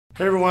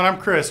Hey everyone, I'm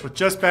Chris with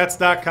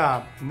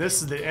JustBats.com, and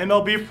this is the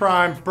MLB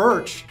Prime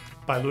Birch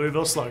by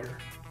Louisville Slugger.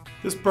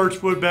 This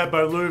Birch wood bat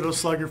by Louisville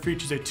Slugger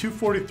features a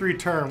 243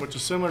 turn, which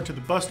is similar to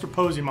the Buster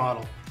Posey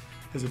model.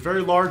 It has a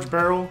very large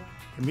barrel,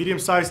 a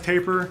medium-sized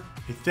taper,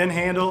 a thin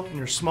handle, and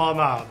your small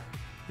knob.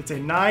 It's a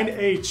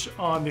 9H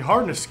on the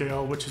hardness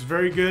scale, which is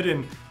very good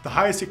and the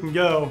highest it can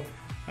go.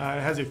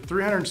 It has a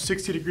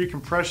 360-degree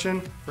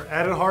compression for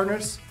added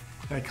hardness,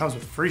 and it comes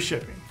with free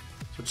shipping.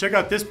 So check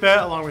out this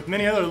bat along with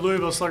many other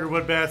Louisville Slugger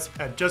wood bats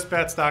at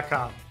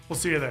JustBats.com. We'll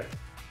see you there.